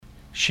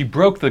She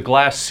broke the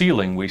glass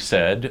ceiling, we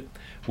said,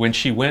 when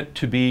she went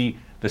to be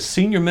the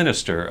senior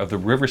minister of the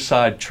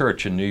Riverside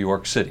Church in New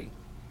York City.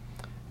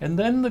 And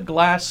then the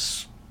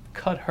glass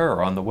cut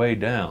her on the way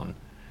down.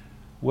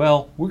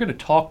 Well, we're going to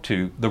talk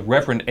to the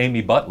Reverend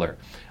Amy Butler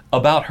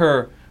about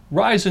her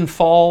rise and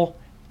fall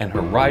and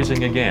her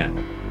rising again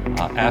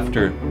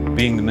after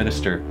being the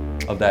minister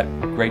of that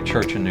great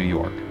church in New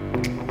York.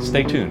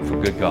 Stay tuned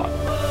for Good God.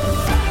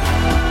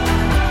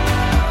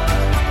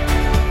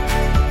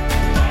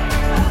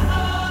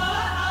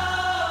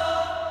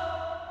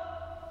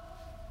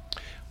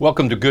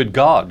 Welcome to Good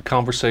God,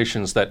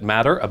 conversations that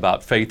matter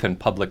about faith and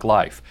public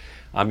life.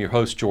 I'm your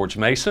host, George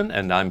Mason,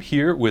 and I'm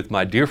here with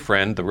my dear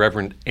friend, the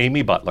Reverend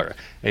Amy Butler.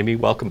 Amy,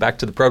 welcome back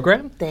to the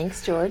program.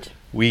 Thanks, George.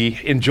 We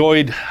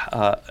enjoyed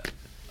a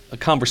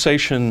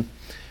conversation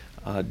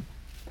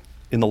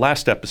in the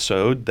last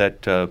episode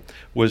that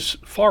was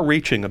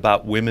far-reaching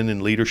about women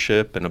in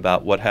leadership and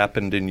about what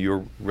happened in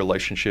your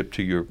relationship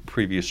to your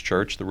previous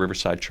church, the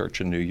Riverside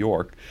Church in New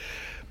York.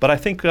 But I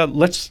think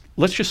let's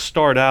just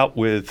start out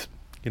with,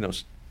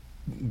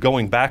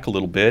 going back a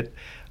little bit.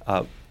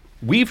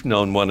 We've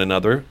known one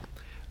another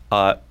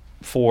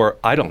for,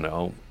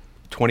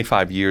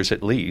 25 years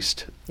at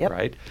least, yep.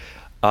 Right?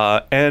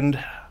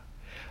 And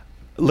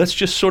let's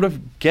just sort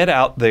of get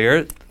out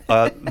there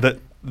that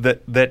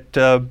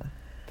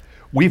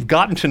we've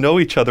gotten to know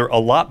each other a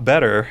lot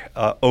better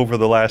over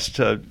the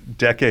last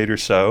decade or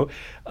so,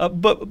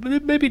 but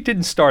maybe it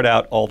didn't start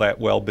out all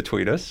that well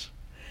between us.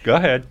 Go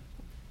ahead.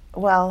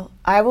 Well,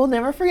 I will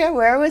never forget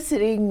where I was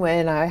sitting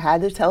when I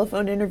had the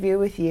telephone interview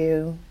with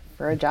you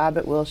for a job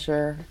at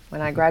Wilshire when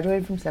I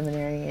graduated from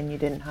seminary and you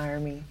didn't hire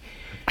me.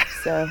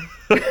 So,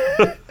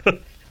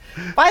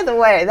 by the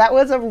way, that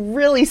was a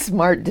really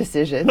smart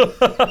decision.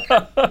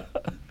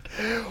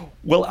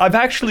 Well, I've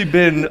actually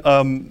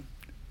been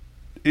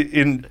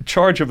in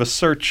charge of a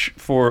search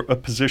for a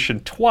position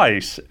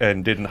twice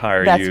and didn't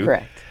hire you. That's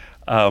correct.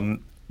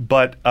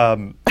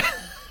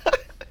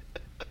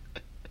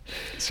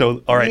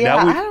 So, all right,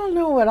 yeah, now I don't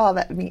know what all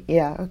that means.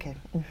 Yeah, okay.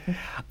 Mm-hmm.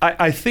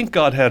 I think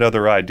God had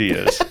other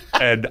ideas,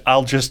 and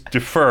I'll just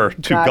defer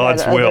to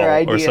God's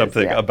will or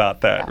something about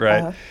that,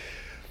 right? Uh-huh.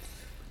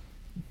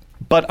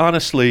 But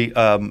honestly,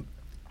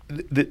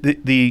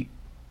 the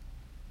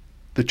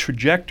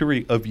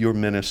trajectory of your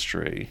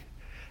ministry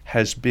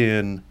has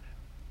been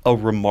a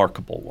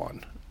remarkable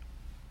one.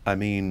 I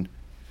mean,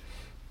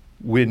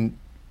 when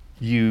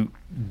you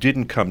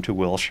didn't come to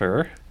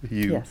Wilshire,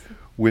 you yes.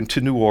 went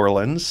to New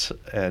Orleans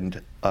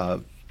and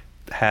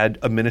had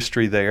a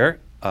ministry there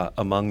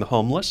among the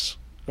homeless.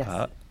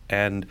 Yes.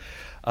 And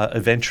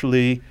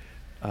eventually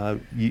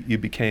you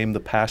became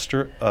the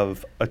pastor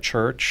of a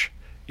church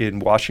in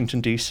Washington,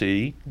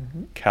 D.C.,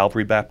 mm-hmm.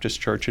 Calvary Baptist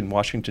Church in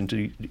Washington,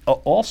 D.C.,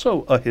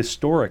 also a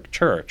historic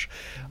church.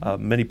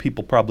 Mm-hmm. Many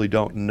people probably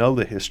don't know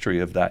the history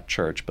of that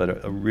church,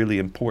 but a really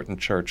important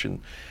church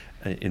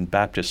in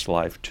Baptist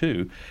life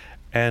too.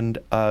 And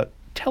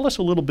tell us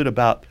a little bit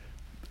about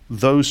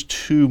those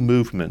two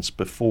movements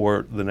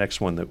before the next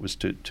one that was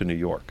to New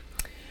York.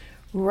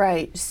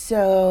 Right.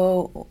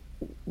 So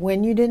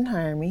when you didn't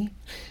hire me,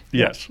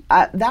 yes,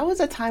 that was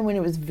a time when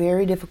it was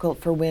very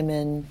difficult for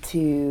women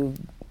to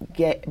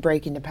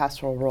break into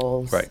pastoral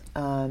roles. Right.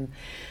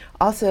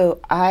 Also,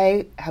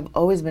 I have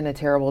always been a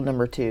terrible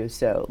number two,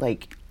 so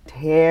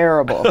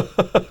terrible.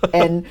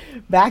 And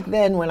back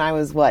then when I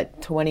was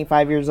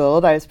 25 years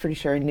old, I was pretty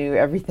sure I knew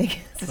everything.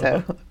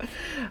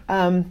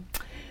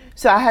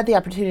 So I had the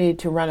opportunity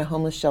to run a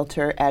homeless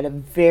shelter at a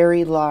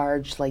very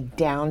large,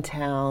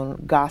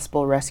 downtown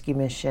gospel rescue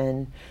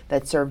mission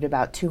that served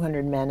about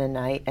 200 men a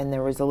night. And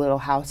there was a little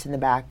house in the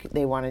back.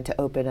 They wanted to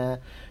open a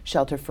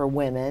shelter for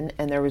women,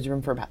 and there was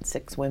room for about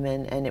 6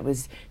 women. And it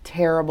was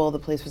terrible. The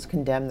place was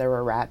condemned. There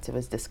were rats. It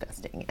was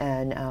disgusting.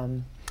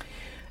 And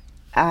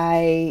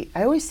I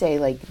always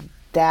say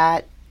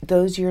that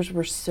those years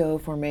were so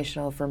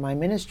formational for my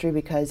ministry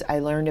because I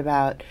learned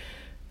about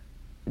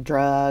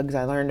drugs,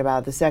 I learned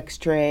about the sex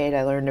trade,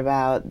 I learned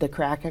about the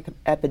crack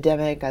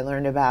epidemic, I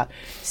learned about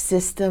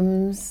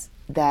systems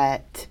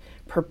that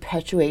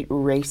perpetuate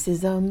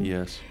racism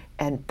yes.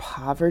 and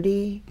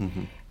poverty,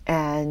 mm-hmm.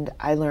 and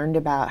I learned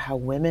about how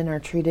women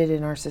are treated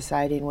in our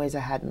society in ways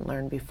I hadn't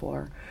learned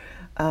before.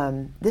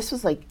 This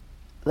was like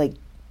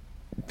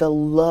the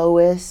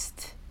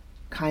lowest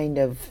kind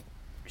of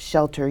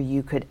shelter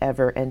you could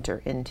ever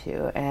enter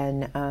into,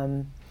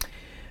 and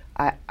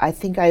I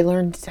think I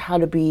learned how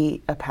to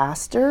be a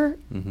pastor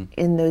mm-hmm.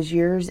 in those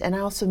years, and I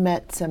also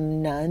met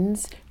some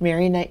nuns,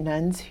 Maronite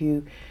nuns,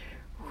 who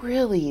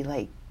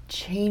really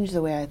changed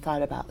the way I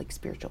thought about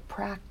spiritual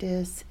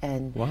practice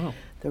and wow.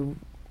 the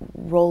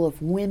role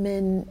of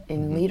women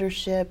in mm-hmm.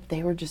 leadership.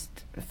 They were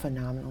just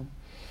phenomenal,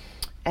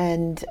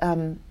 and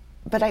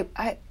but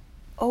I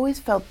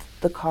always felt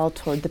the call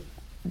toward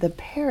the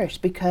parish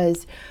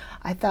because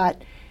I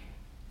thought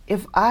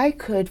if I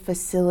could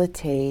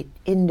facilitate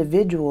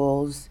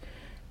individuals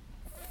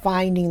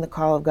finding the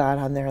call of God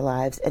on their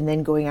lives and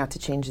then going out to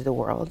change the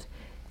world,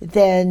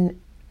 then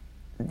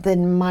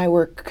my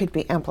work could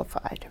be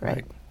amplified,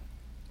 right?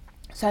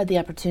 So I had the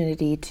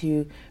opportunity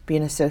to be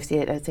an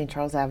associate at St.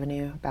 Charles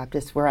Avenue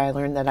Baptist, where I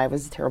learned that I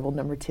was a terrible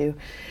number two.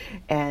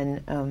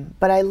 And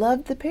but I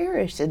loved the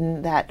parish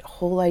and that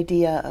whole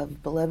idea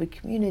of beloved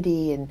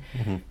community and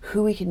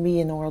who we can be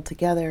in the world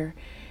together.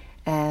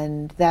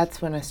 And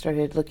that's when I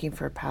started looking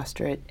for a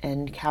pastorate,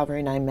 and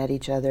Calvary and I met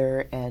each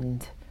other,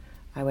 and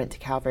I went to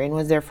Calvary and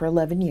was there for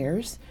 11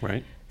 years.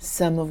 Right.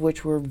 Some of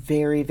which were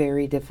very,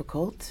 very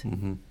difficult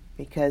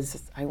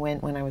because I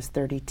went when I was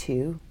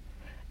 32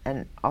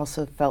 and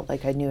also felt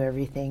like I knew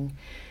everything.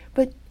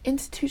 But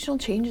institutional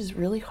change is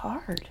really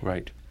hard.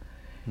 Right.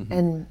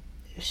 And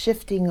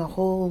shifting a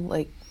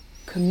whole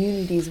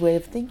community's way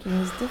of thinking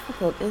is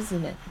difficult,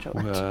 isn't it,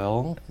 George?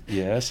 Well,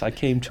 yes, I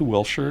came to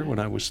Wilshire when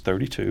I was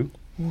 32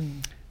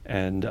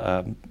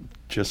 and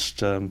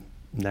just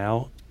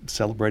now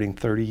celebrating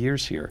 30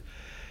 years here.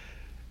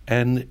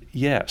 And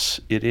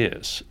yes, it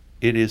is.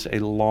 It is a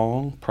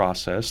long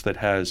process that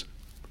has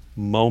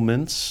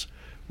moments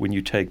when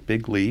you take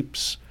big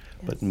leaps,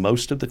 but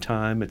most of the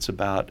time it's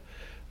about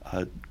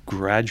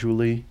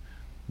gradually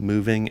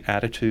moving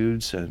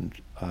attitudes and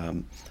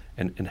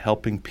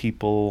helping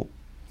people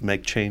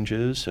make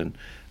changes and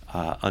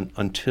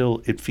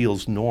until it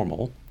feels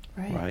normal,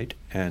 right?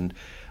 And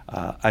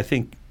I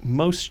think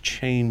most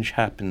change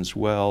happens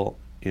well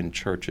in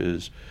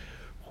churches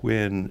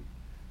when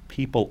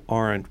people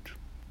aren't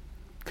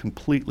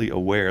completely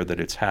aware that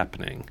it's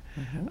happening,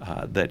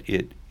 that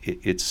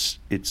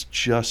it's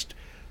just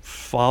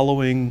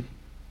following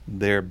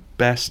their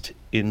best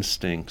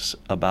instincts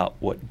about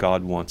what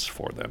God wants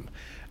for them.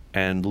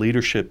 And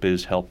leadership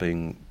is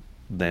helping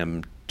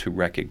them to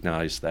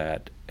recognize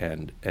that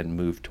and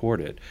move toward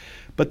it.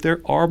 But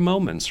there are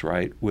moments,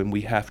 right, when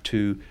we have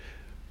to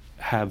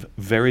have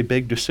very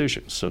big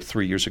decisions. So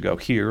 3 years ago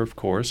here, of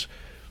course,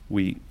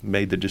 we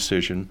made the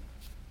decision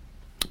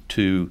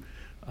to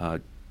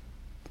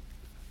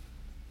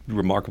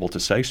remarkable to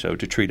say so,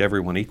 to treat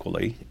everyone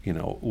equally,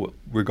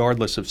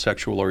 regardless of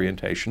sexual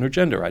orientation or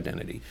gender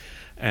identity.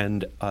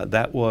 And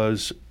that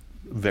was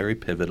very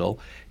pivotal.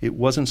 It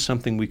wasn't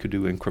something we could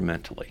do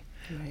incrementally.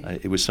 Right.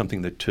 It was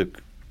something that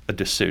took a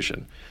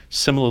decision.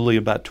 Similarly,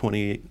 about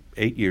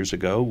 28 years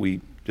ago,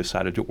 we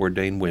decided to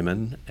ordain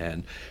women.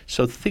 And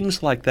so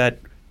things like that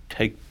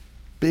take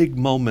big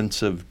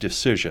moments of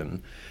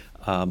decision.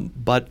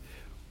 But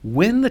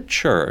when the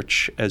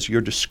church, as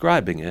you're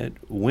describing it,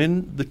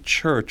 when the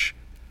church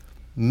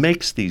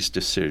makes these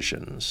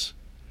decisions,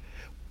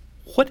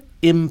 what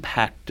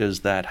impact does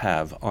that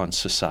have on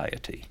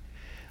society?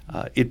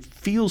 It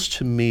feels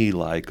to me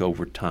like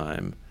over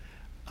time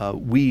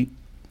we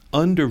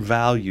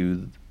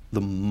undervalue the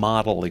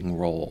modeling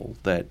role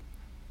that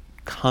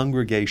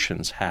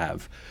congregations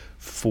have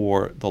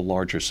for the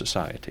larger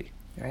society.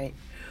 Right.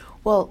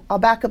 Well, I'll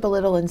back up a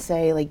little and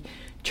say,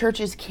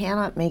 churches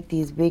cannot make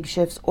these big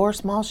shifts or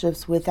small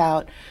shifts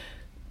without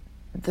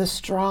the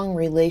strong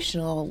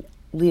relational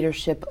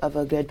leadership of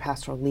a good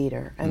pastoral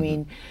leader. I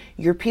mean,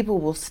 your people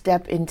will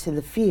step into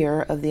the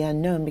fear of the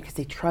unknown because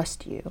they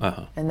trust you.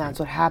 And that's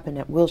what happened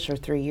at Wilshire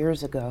 3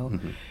 years ago.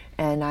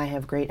 And I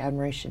have great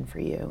admiration for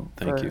you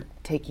for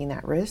taking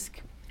that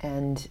risk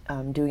and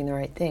doing the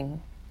right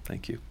thing.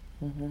 Thank you.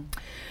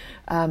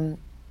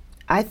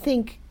 I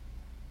think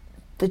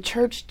the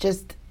church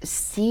just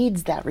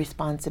cedes that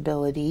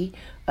responsibility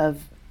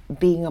of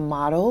being a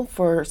model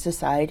for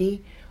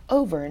society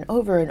over and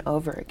over and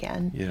over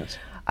again. Yes.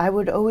 I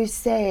would always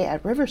say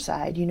at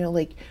Riverside,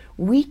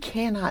 we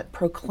cannot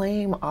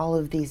proclaim all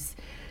of these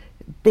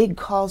big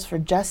calls for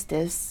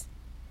justice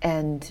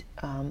and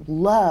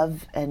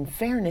love and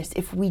fairness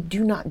if we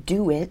do not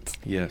do it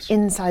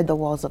inside the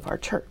walls of our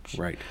church.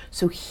 Right.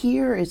 So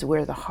here is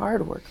where the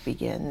hard work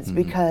begins,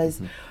 because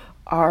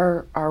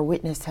our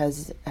witness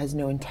has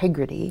no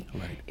integrity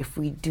if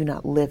we do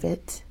not live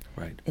it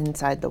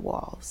inside the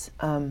walls.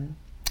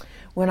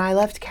 When I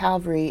left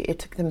Calvary, it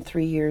took them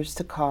 3 years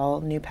to call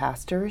new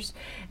pastors,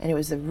 and it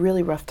was a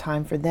really rough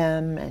time for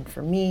them and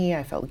for me.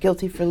 I felt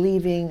guilty for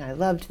leaving. I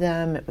loved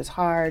them. It was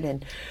hard.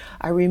 And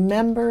I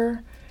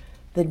remember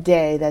the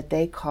day that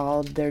they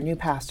called their new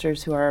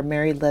pastors, who are a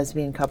married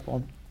lesbian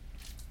couple.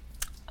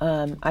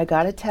 I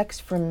got a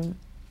text from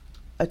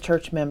a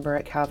church member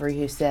at Calvary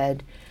who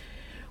said,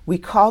 "We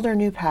called our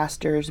new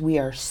pastors. We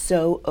are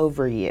so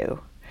over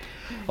you."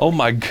 Oh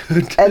my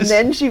goodness. And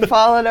then she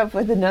followed up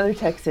with another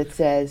text that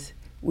says,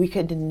 "We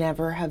could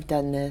never have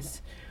done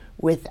this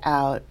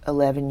without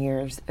 11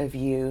 years of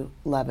you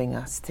loving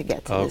us to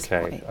get to this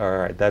point." Okay, all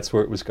right, that's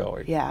where it was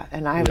going. Yeah,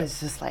 and I was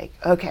just like,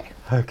 okay.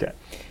 Okay.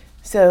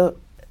 So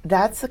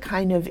that's the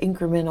kind of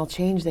incremental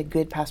change that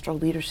good pastoral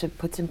leadership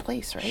puts in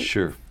place, right?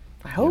 Sure.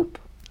 I hope.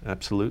 Yeah,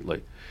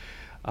 absolutely.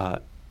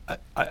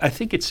 I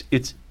think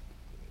it's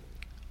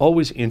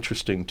always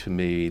interesting to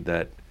me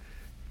that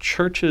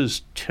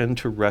churches tend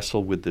to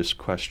wrestle with this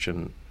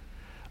question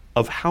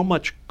of how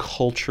much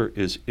culture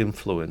is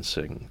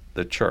influencing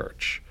the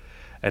church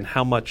and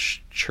how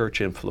much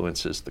church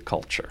influences the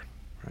culture,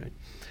 right?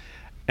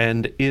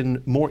 And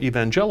in more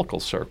evangelical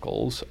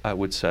circles, I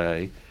would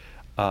say,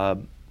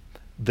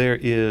 there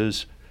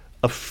is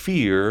a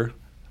fear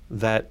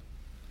that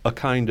a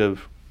kind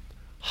of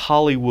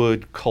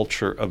Hollywood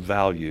culture of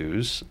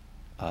values,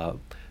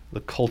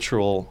 the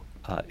cultural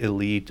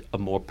elite, a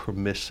more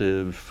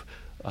permissive,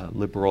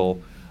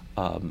 liberal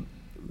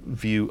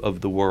view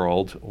of the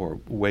world or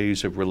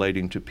ways of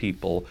relating to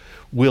people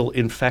will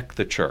infect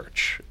the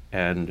church,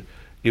 and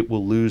it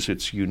will lose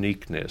its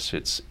uniqueness,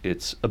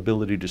 its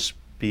ability to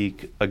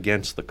speak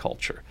against the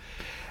culture.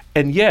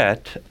 And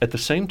yet, at the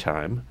same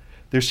time,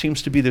 there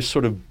seems to be this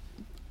sort of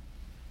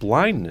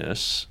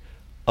blindness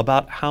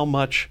about how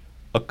much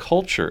a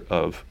culture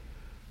of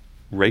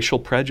racial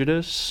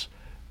prejudice,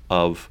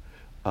 of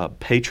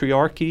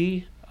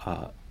patriarchy,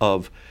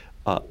 of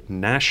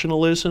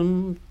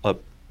nationalism, of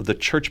the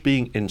church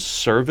being in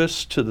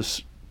service to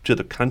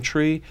the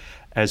country,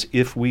 as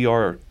if we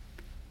are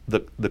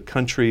the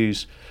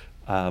country's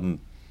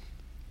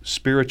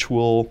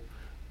spiritual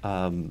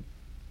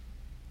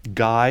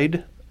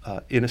guide,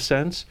 in a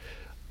sense,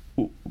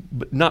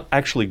 but not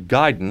actually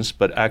guidance,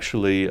 but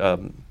actually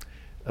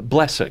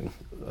blessing,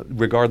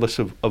 regardless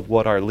of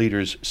what our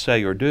leaders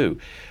say or do.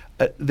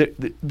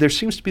 There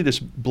seems to be this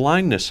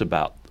blindness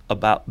about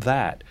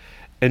that.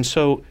 And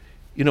so,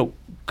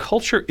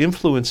 culture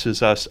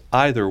influences us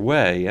either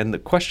way. And the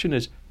question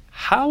is,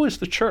 how is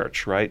the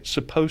church, right,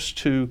 supposed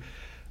to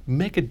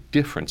make a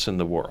difference in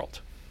the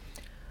world?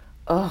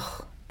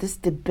 Ugh, this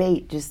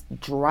debate just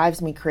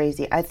drives me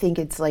crazy. I think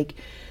it's like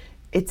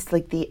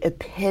the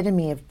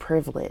epitome of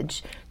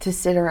privilege to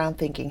sit around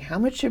thinking, how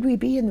much should we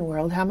be in the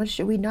world? How much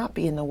should we not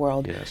be in the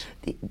world? Yes.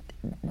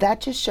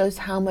 That just shows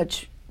how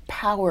much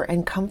power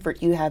and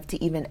comfort you have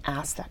to even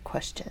ask that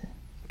question.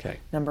 Okay.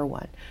 Number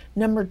one.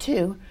 Number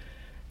two,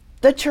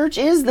 the church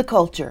is the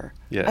culture.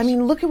 Yes. I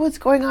mean, look at what's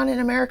going on in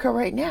America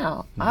right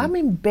now. Mm-hmm. I'm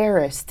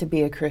embarrassed to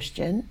be a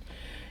Christian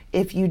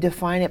if you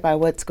define it by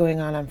what's going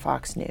on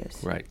Fox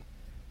News. Right.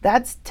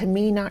 That's, to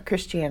me, not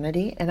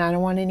Christianity, and I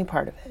don't want any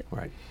part of it.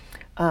 Right.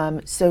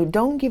 So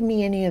don't give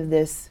me any of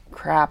this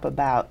crap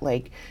about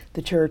like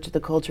the church, the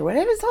culture,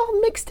 whatever. It's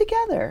all mixed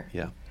together.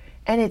 Yeah.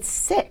 And it's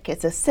sick.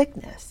 It's a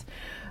sickness.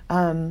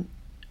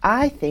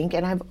 I think,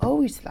 and I've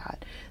always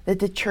thought, that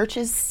the church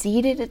has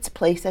ceded its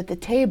place at the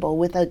table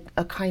with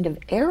a kind of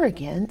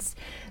arrogance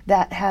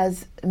that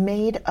has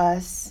made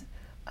us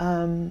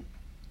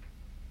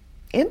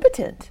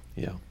impotent.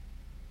 Yeah.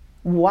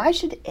 Why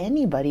should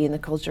anybody in the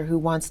culture who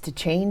wants to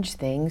change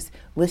things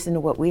listen to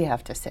what we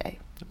have to say?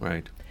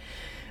 Right.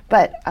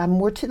 But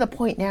we're to the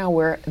point now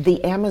where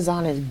the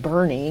Amazon is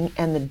burning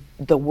and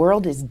the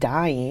world is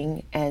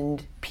dying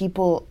and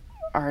people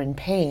are in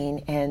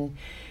pain. And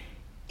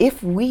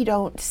if we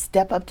don't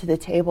step up to the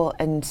table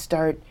and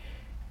start,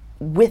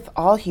 with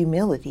all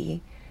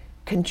humility,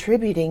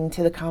 contributing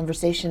to the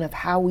conversation of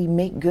how we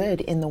make good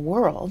in the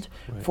world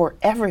Right. for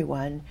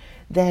everyone,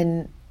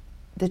 then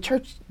the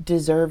church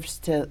deserves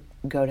to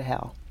go to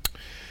hell.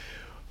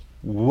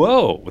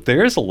 Whoa,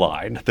 there's a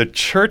line. The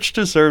church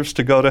deserves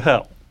to go to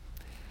hell.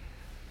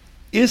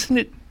 Isn't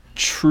it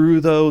true,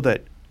 though,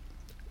 that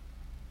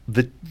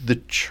the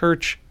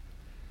church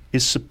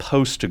is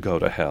supposed to go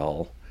to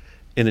hell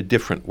in a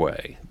different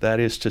way? That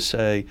is to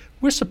say,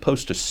 we're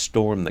supposed to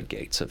storm the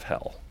gates of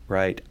hell,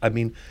 right? I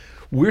mean,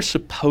 we're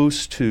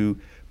supposed to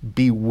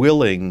be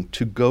willing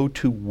to go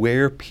to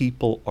where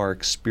people are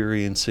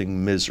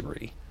experiencing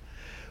misery,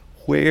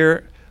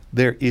 where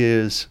there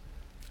is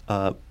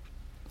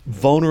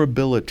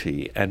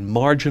vulnerability and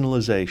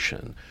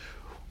marginalization.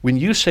 When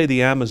you say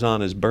the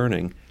Amazon is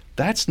burning,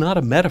 that's not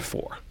a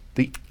metaphor.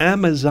 The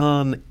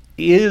Amazon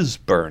is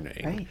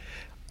burning. Right.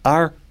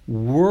 Our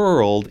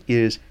world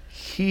is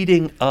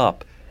heating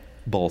up,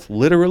 both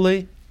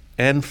literally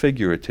and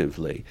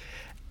figuratively.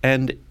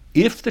 And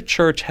if the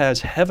church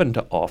has heaven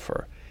to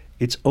offer,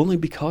 it's only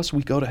because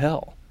we go to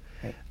hell.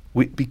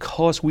 Right.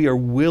 Because we are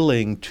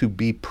willing to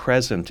be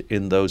present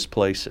in those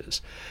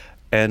places.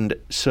 And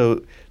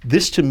so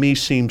this to me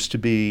seems to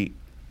be,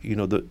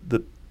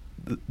 the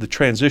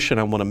transition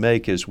I want to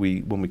make is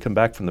when we come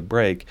back from the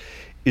break,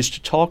 is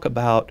to talk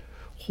about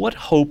what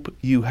hope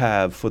you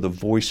have for the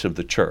voice of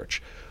the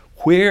church.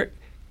 Where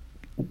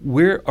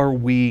are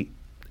we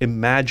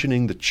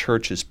imagining the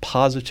church's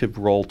positive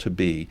role to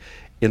be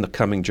in the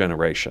coming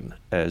generation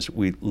as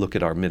we look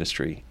at our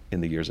ministry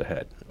in the years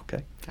ahead?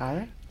 Okay? All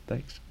right.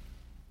 Thanks.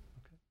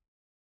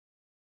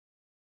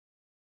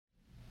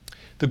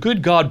 The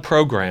Good God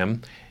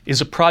program is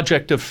a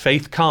project of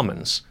Faith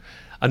Commons,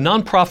 a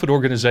nonprofit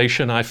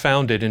organization I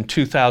founded in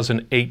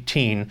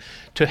 2018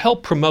 to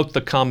help promote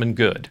the common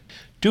good.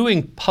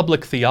 Doing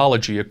public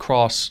theology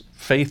across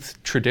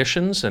faith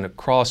traditions and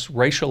across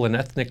racial and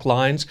ethnic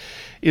lines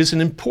is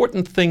an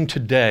important thing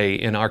today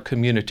in our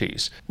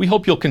communities. We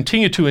hope you'll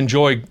continue to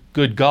enjoy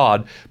Good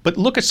God, but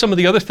look at some of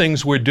the other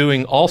things we're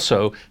doing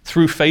also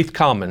through Faith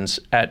Commons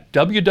at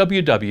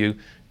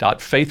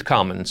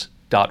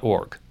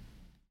www.faithcommons.org.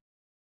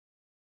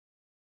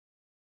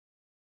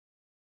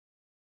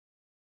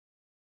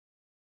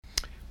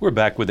 We're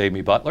back with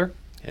Amy Butler.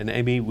 And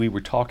Amy, we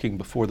were talking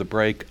before the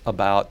break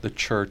about the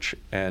church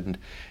and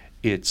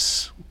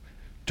its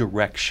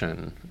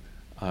direction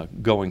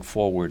going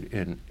forward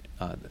in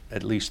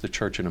at least the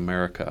church in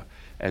America.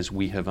 as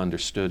we have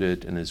understood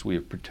it and as we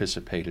have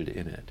participated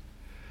in it.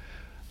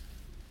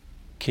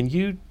 Can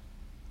you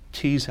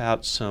tease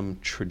out some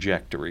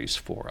trajectories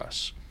for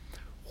us?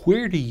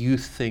 Where do you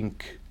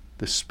think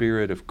the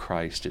Spirit of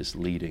Christ is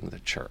leading the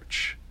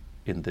church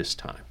in this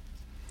time?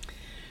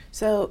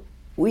 So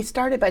we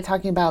started by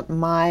talking about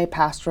my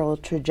pastoral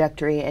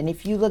trajectory, and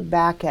if you look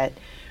back at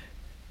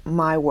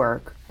my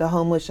work, the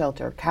homeless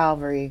shelter,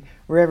 Calvary,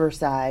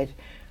 Riverside,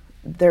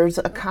 there's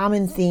a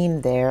common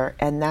theme there,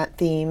 and that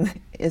theme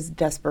is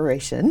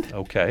desperation.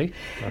 Okay,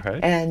 all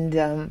right.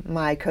 And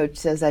my coach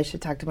says I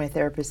should talk to my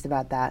therapist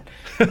about that.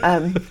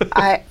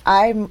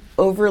 I'm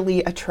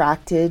overly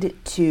attracted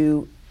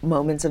to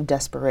moments of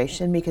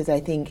desperation because I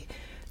think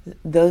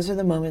those are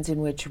the moments in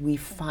which we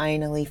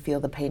finally feel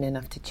the pain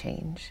enough to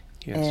change.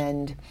 Yes.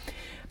 And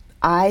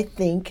I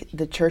think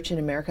the church in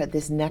America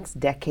this next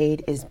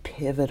decade is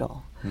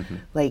pivotal. Mm-hmm.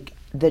 Like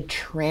the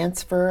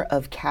transfer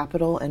of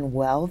capital and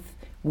wealth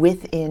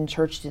within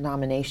church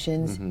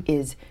denominations mm-hmm.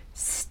 is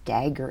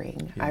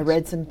staggering. Yes. I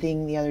read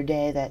something the other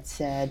day that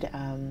said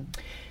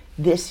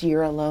this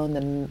year alone,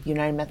 the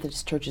United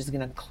Methodist Church is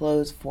going to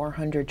close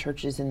 400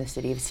 churches in the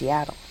city of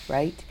Seattle,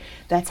 right?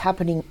 That's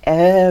happening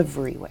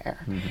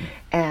everywhere. Mm-hmm.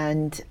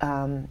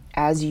 And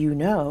as you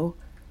know,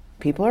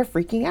 people are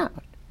freaking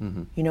out.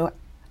 Mm-hmm. You know,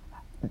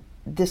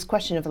 this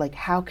question of like,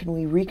 how can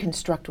we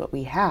reconstruct what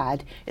we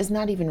had is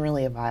not even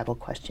really a viable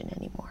question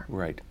anymore.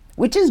 Right.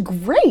 Which is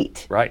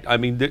great. Right. I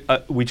mean,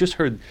 we just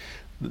heard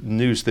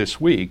news this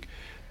week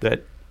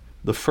that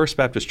the First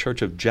Baptist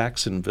Church of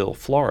Jacksonville,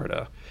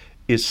 Florida,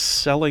 is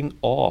selling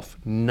off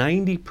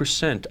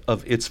 90%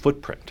 of its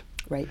footprint.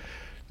 Right.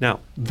 Now,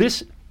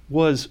 this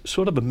was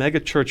sort of a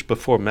megachurch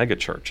before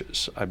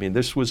megachurches. I mean,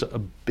 this was a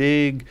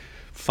big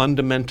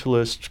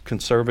fundamentalist,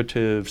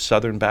 conservative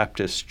Southern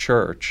Baptist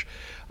church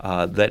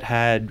that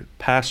had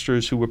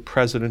pastors who were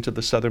president of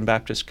the Southern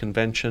Baptist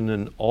Convention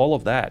and all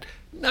of that.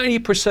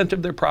 90%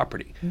 of their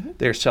property mm-hmm.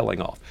 they're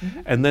selling off. Mm-hmm.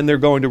 And then they're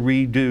going to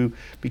redo,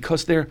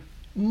 because they're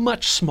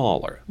much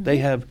smaller. Mm-hmm. They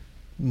have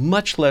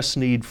much less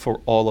need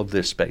for all of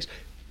this space.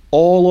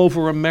 All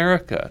over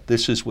America,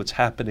 this is what's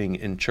happening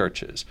in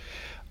churches.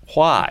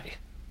 Why?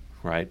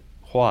 Right?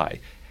 Why?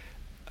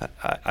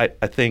 I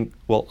think,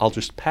 well, I'll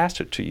just pass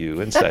it to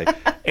you and say,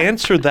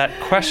 answer that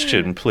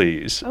question,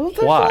 please.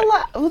 Why?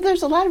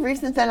 There's a lot of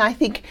reasons, and I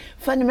think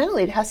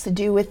fundamentally it has to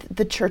do with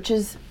the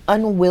church's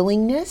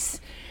unwillingness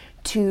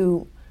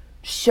to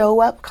show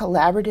up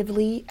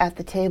collaboratively at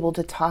the table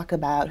to talk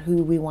about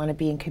who we want to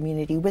be in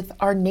community with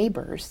our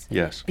neighbors.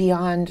 Yes.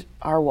 Beyond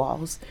our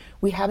walls.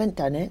 We haven't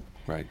done it.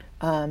 Right.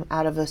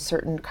 Out of a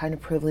certain kind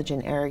of privilege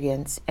and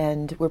arrogance,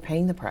 and we're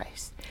paying the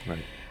price.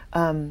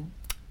 Right.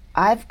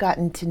 I've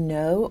gotten to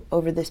know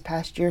over this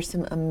past year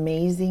some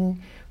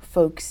amazing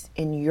folks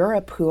in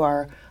Europe who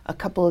are a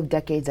couple of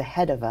decades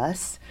ahead of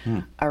us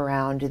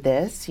around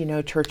this, you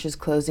know, churches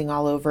closing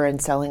all over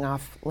and selling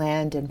off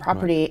land and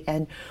property. Right.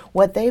 And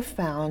what they've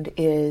found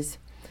is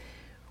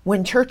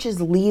when churches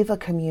leave a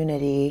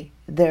community,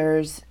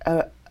 there's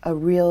a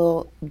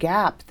real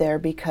gap there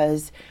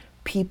because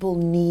people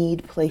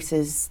need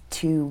places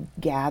to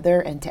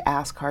gather and to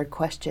ask hard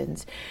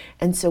questions.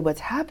 And so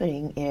what's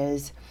happening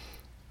is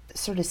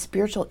sort of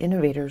spiritual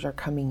innovators are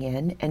coming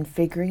in and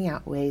figuring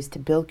out ways to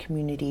build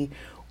community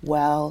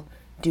while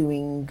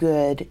doing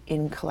good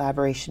in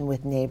collaboration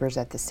with neighbors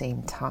at the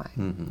same time.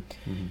 Mm-hmm.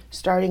 Mm-hmm.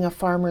 Starting a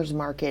farmer's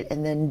market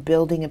and then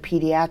building a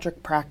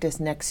pediatric practice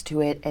next to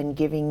it and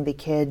giving the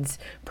kids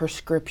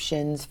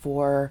prescriptions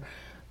for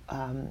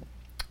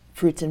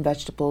fruits and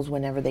vegetables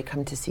whenever they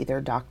come to see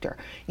their doctor.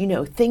 You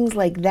know, things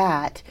like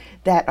that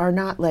are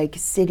not like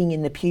sitting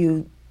in the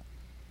pew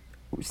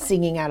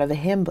singing out of a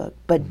hymn book,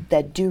 but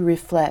that do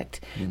reflect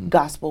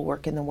gospel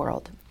work in the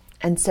world.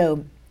 And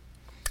so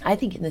I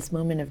think in this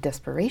moment of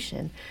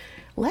desperation,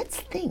 let's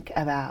think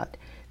about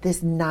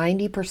this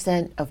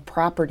 90% of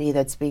property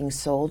that's being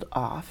sold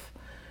off.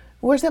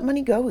 Where's that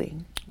money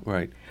going?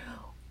 Right.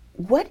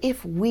 What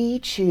if we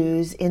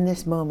choose in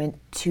this moment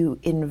to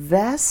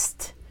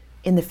invest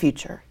in the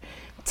future?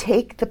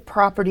 Take the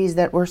properties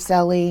that we're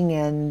selling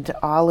and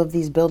all of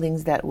these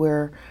buildings that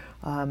we're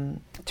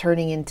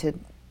turning into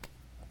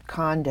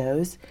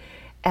condos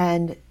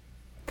and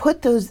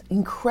put those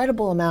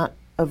incredible amount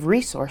of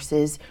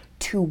resources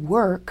to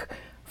work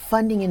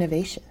funding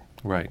innovation.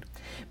 Right.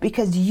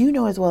 Because you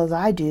know as well as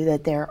I do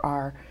that there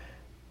are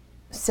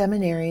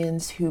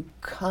seminarians who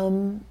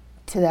come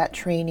to that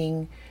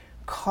training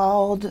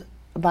called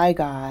by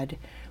God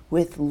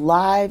with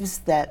lives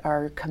that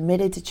are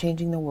committed to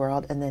changing the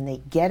world, and then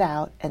they get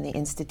out and the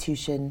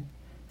institution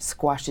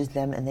squashes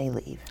them and they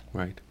leave.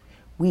 Right.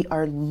 We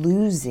are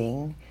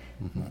losing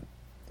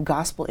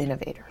gospel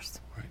innovators.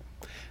 Right.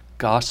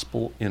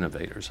 Gospel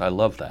innovators. I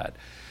love that.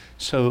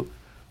 So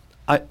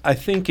I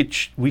think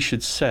we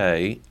should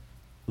say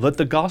that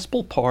the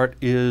gospel part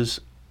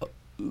is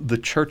the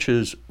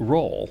church's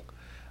role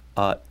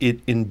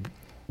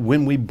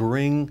when we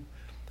bring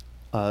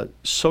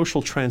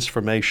social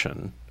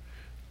transformation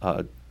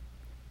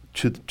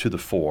to the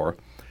fore.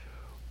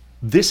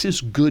 this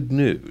is good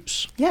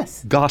news.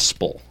 Yes.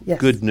 Gospel, Yes.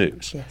 good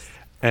news. Yes.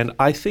 And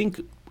I think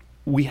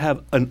we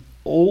have an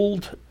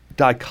old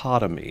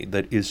dichotomy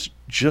that is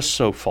just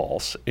so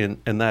false, and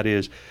that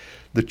is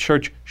the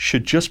church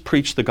should just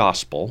preach the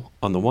gospel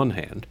on the one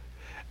hand,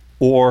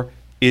 or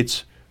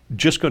it's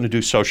just going to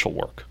do social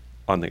work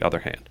on the other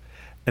hand.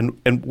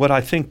 And what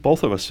I think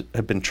both of us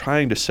have been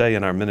trying to say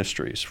in our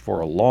ministries for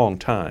a long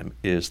time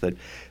is that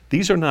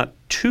these are not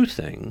two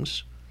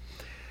things.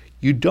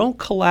 You don't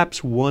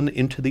collapse one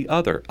into the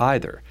other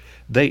either.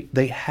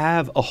 They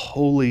have a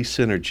holy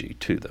synergy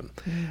to them.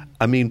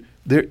 I mean,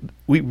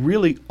 we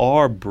really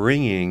are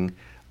bringing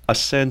a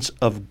sense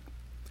of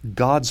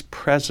God's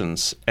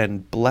presence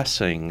and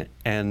blessing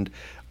and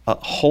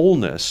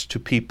wholeness to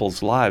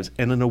people's lives,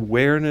 and an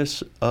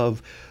awareness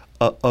of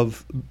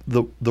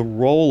the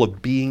role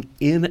of being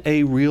in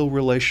a real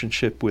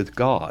relationship with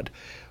God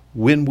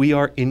when we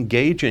are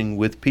engaging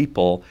with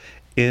people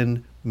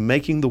in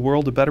making the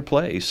world a better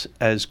place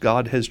as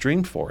God has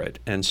dreamed for it.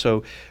 And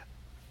so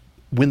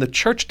when the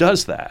church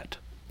does that,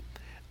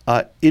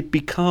 it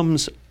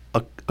becomes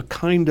a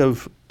kind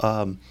of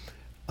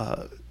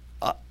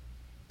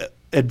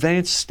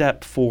advanced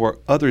step for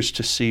others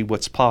to see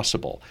what's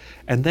possible.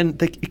 And then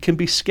it can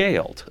be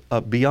scaled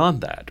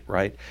beyond that,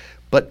 right?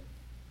 But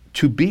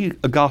to be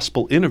a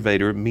gospel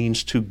innovator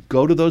means to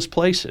go to those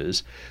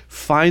places,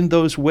 find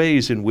those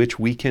ways in which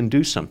we can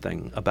do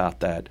something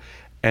about that,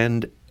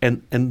 and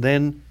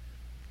then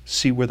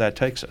see where that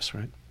takes us,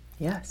 right?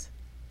 Yes,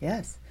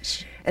 yes.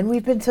 And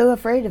we've been so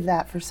afraid of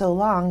that for so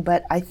long,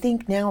 but I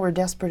think now we're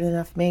desperate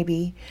enough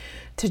maybe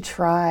to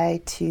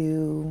try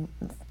to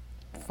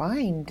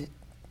find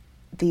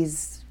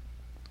these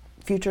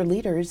future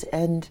leaders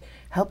and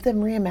help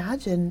them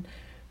reimagine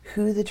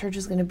who the church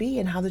is going to be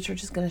and how the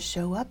church is going to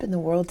show up in the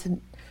world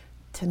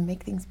to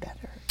make things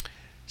better.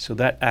 So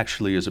that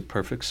actually is a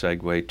perfect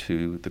segue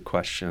to the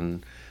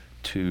question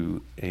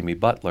to Amy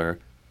Butler.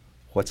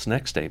 What's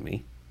next,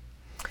 Amy?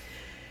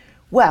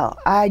 Well,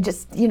 I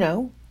just,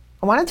 I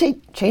want to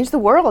change the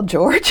world,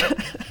 George.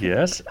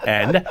 Yes,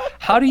 and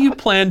how do you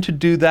plan to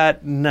do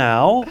that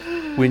now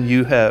when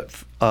you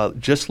have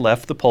just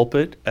left the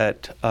pulpit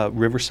at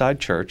Riverside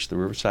Church, the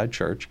Riverside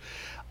Church?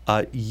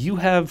 You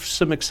have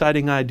some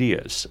exciting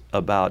ideas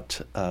about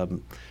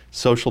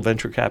social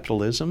venture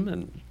capitalism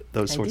and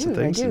those sorts of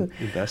things, and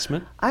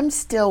investment. I'm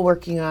still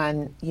working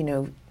on,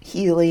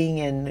 healing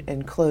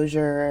and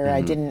closure.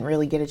 I didn't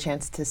really get a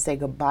chance to say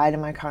goodbye to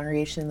my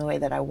congregation the way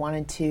that I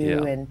wanted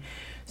to, and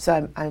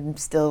so I'm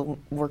still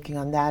working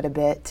on that a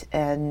bit,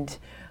 and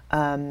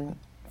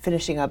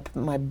finishing up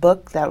my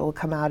book that will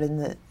come out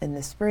in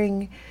the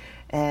spring,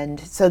 and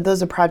so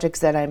those are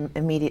projects that I'm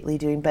immediately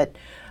doing. But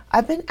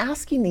I've been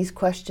asking these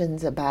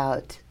questions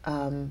about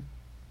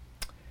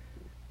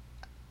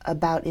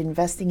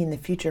investing in the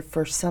future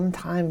for some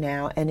time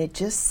now, and it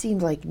just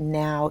seems like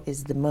now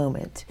is the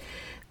moment.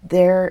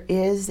 There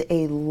is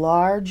a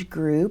large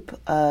group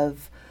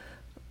of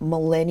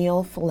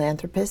millennial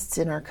philanthropists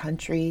in our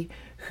country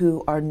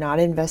who are not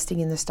investing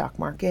in the stock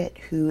market,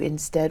 who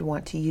instead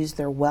want to use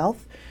their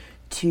wealth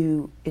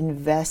to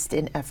invest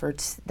in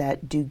efforts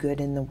that do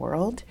good in the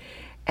world,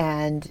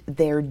 and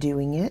they're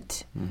doing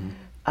it.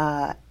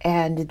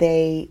 And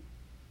they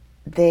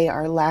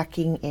are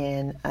lacking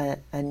in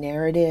a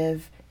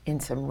narrative, in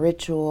some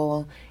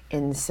ritual,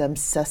 in some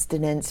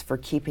sustenance for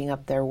keeping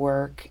up their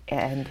work.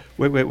 And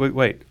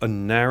wait! A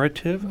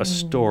narrative, a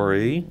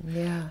story,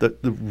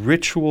 the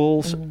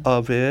rituals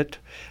of it,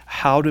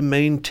 how to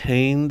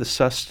maintain the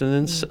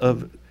sustenance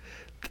of.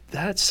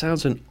 That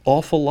sounds an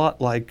awful lot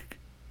like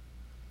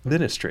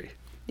ministry.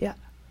 Yeah.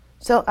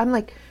 So I'm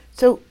like,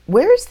 so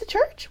where is the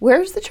church?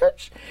 Where is the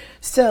church?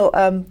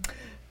 So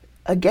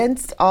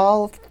against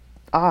all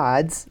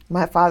odds,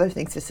 my father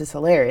thinks this is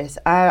hilarious.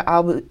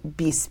 I'll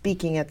be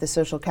speaking at the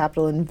Social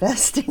Capital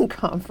Investing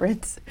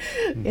Conference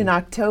in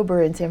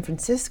October in San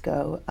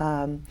Francisco.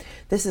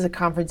 This is a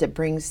conference that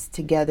brings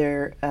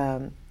together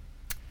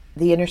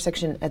the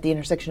intersection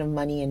of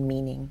money and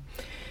meaning.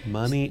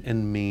 Money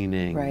and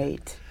meaning.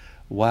 Right.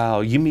 Wow,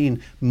 you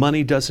mean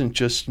money doesn't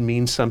just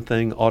mean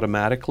something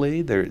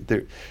automatically?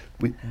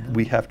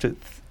 We have to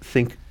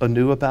think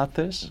anew about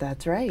this?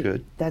 That's right.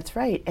 Good. That's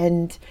right.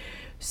 And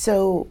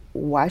so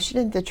why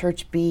shouldn't the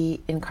church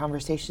be in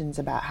conversations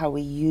about how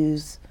we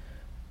use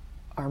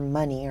our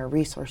money, our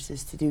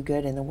resources to do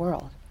good in the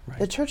world? Right.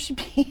 The church should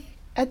be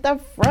at the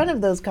front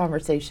of those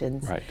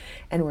conversations. Right.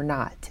 And we're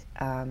not,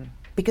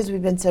 because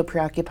we've been so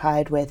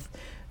preoccupied with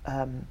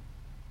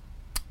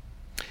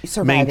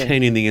surviving.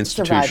 Maintaining the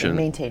institution.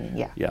 Maintaining,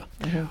 yeah. Yeah.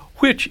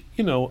 Which,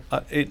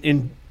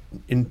 in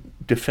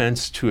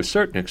defense to a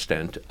certain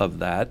extent of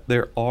that,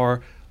 there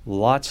are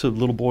lots of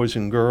little boys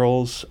and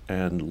girls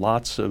and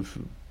lots of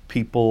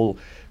people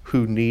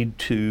who need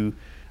to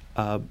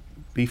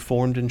be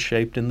formed and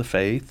shaped in the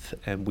faith,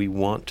 and we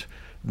want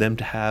them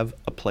to have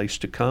a place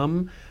to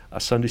come, a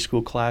Sunday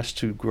school class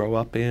to grow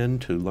up in,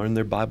 to learn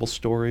their Bible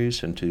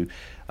stories, and to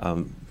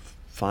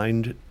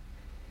find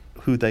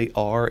who they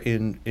are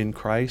in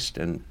Christ.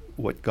 And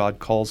what God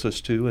calls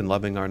us to and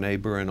loving our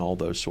neighbor and all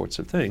those sorts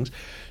of things.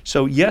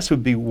 So yes, it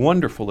would be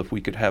wonderful if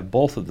we could have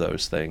both of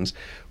those things.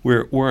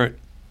 We're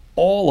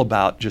all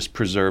about just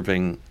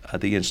preserving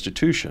the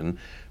institution,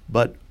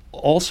 but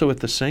also at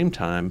the same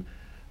time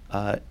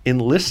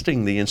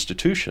enlisting the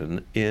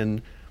institution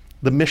in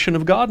the mission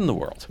of God in the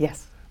world.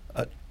 Yes.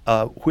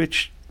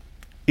 Which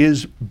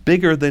is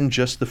bigger than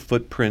just the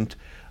footprint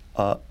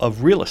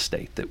of real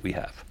estate that we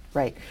have.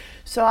 Right.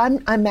 So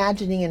I'm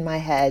imagining in my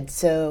head,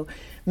 so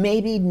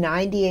maybe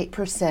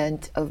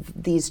 98%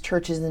 of these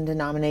churches and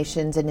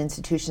denominations and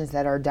institutions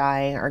that are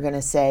dying are going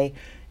to say,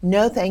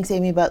 no thanks,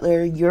 Amy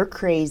Butler, you're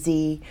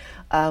crazy.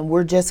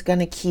 We're just going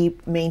to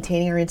keep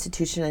maintaining our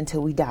institution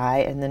until we die,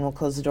 and then we'll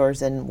close the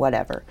doors and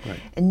whatever. Right.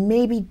 And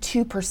maybe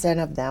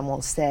 2% of them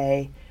will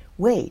say,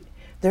 wait,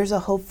 there's a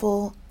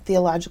hopeful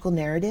theological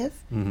narrative?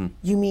 Mm-hmm.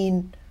 You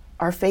mean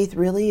our faith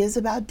really is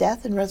about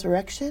death and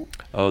resurrection?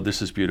 Oh,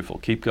 this is beautiful.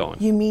 Keep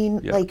going. You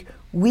mean Yeah. like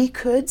we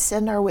could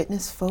send our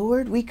witness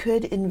forward? We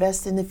could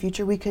invest in the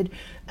future. We could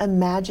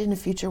imagine a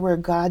future where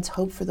God's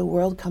hope for the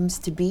world comes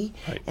to be,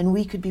 Right. and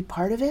we could be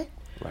part of it?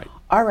 Right.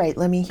 All right,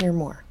 let me hear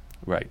more.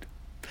 Right.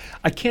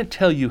 I can't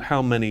tell you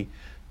how many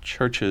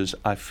churches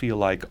I feel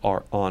like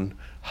are on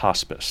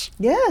hospice.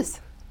 Yes.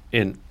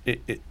 And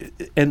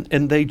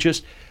they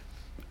just,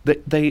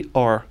 they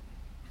are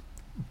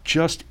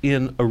just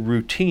in a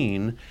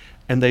routine,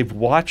 and they've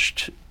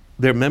watched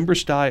their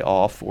members die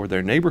off or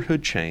their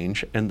neighborhood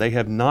change, and they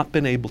have not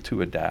been able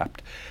to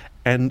adapt.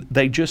 And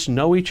they just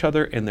know each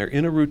other, and they're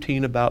in a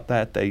routine about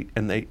that.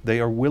 They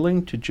are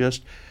willing to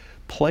just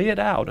play it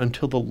out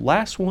until the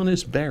last one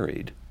is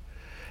buried.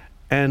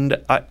 And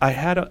I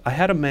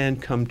had a man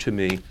come to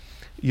me.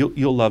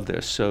 You'll love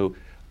this. So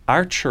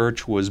our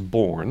church was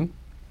born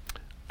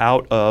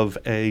out of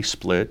a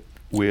split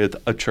with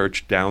a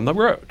church down the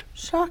road.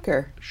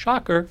 Shocker.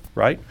 Shocker,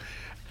 right?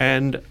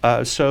 And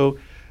so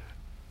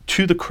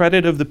to the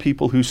credit of the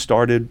people who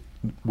started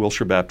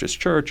Wilshire Baptist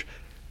Church,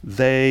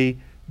 they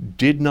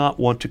did not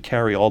want to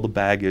carry all the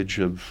baggage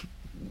of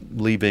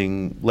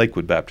leaving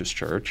Lakewood Baptist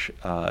Church.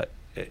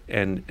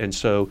 And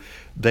so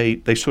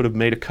they sort of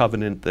made a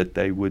covenant that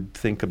they would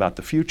think about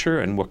the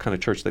future and what kind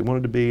of church they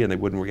wanted to be, and they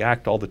wouldn't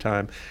react all the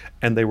time.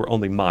 And they were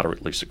only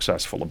moderately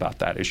successful about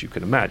that, as you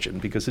can imagine,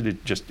 because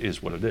it just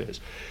is what it is.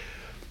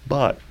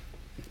 But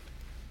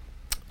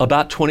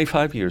about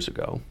 25 years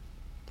ago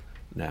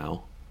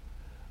now,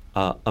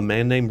 a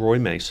man named Roy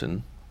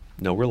Mason,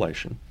 no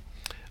relation,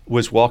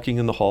 was walking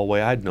in the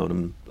hallway. I'd known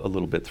him a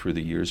little bit through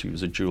the years. He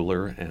was a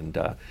jeweler, and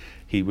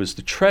he was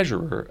the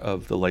treasurer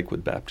of the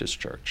Lakewood Baptist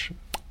Church.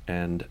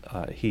 And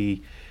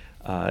I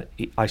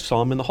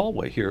saw him in the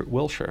hallway here at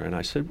Wilshire, and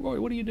I said, Roy,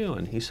 what are you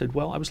doing? He said,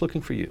 well, I was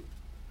looking for you.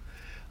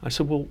 I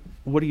said, well,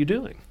 what are you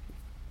doing?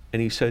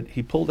 And he said,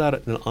 he pulled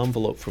out an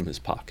envelope from his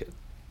pocket.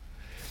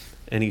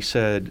 And he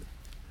said,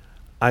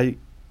 I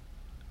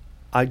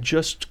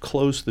just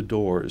closed the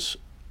doors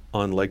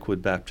on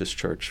Lakewood Baptist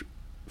Church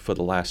for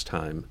the last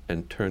time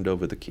and turned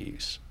over the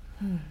keys.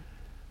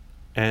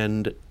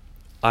 And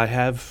I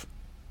have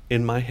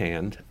in my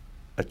hand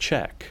a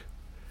check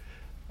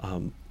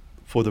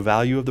for the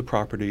value of the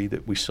property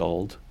that we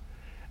sold,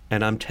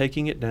 and I'm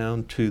taking it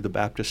down to the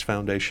Baptist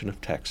Foundation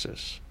of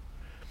Texas.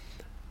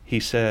 He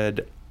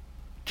said,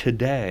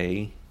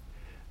 today,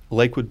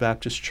 Lakewood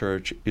Baptist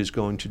Church is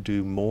going to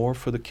do more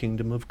for the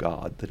kingdom of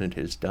God than it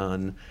has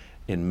done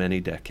in many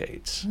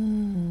decades.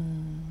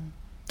 And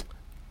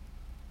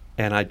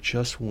I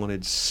just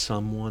wanted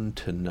someone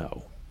to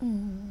know.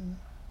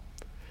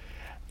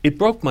 It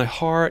broke my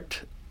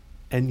heart,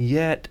 and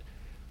yet,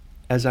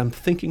 as I'm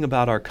thinking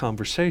about our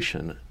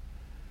conversation,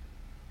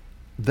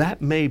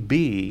 that may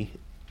be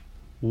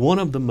one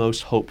of the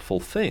most hopeful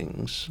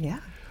things. Yeah.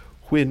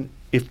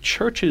 If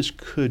churches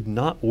could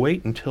not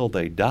wait until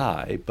they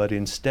die, but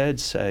instead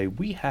say,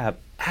 we have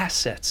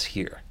assets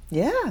here.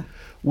 Yeah.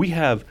 We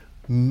have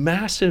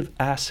massive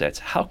assets.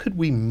 How could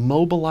we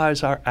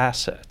mobilize our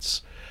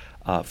assets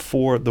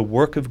for the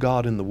work of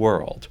God in the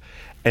world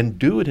and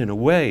do it in a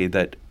way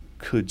that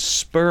could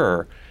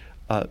spur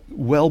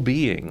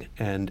well-being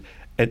and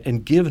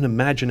give an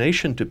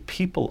imagination to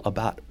people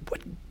about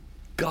what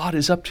God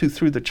is up to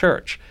through the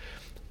church?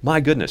 My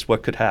goodness,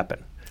 what could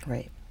happen?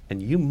 Right.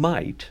 And you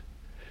might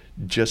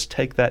just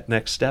take that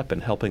next step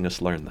in helping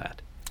us learn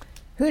that.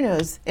 Who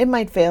knows? It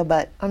might fail,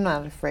 but I'm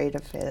not afraid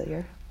of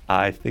failure.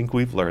 I think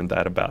we've learned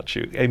that about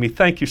you. Amy,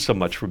 thank you so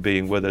much for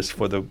being with us,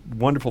 for the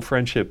wonderful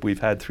friendship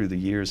we've had through the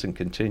years and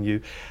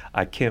continue.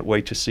 I can't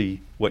wait to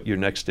see what your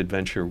next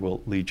adventure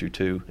will lead you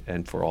to,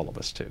 and for all of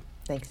us too.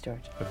 Thanks,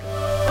 George.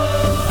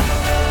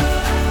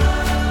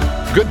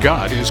 Good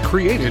God is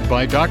created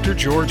by Dr.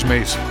 George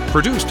Mason,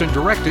 produced and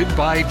directed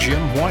by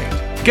Jim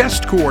White.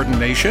 Guest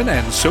coordination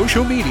and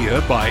social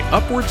media by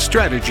Upward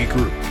Strategy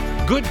Group.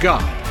 Good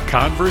God,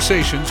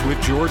 Conversations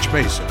with George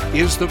Mason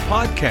is the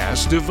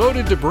podcast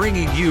devoted to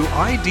bringing you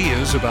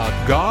ideas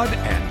about God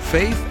and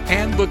faith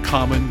and the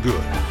common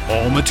good.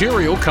 All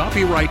material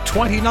copyright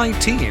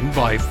 2019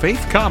 by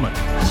Faith Commons.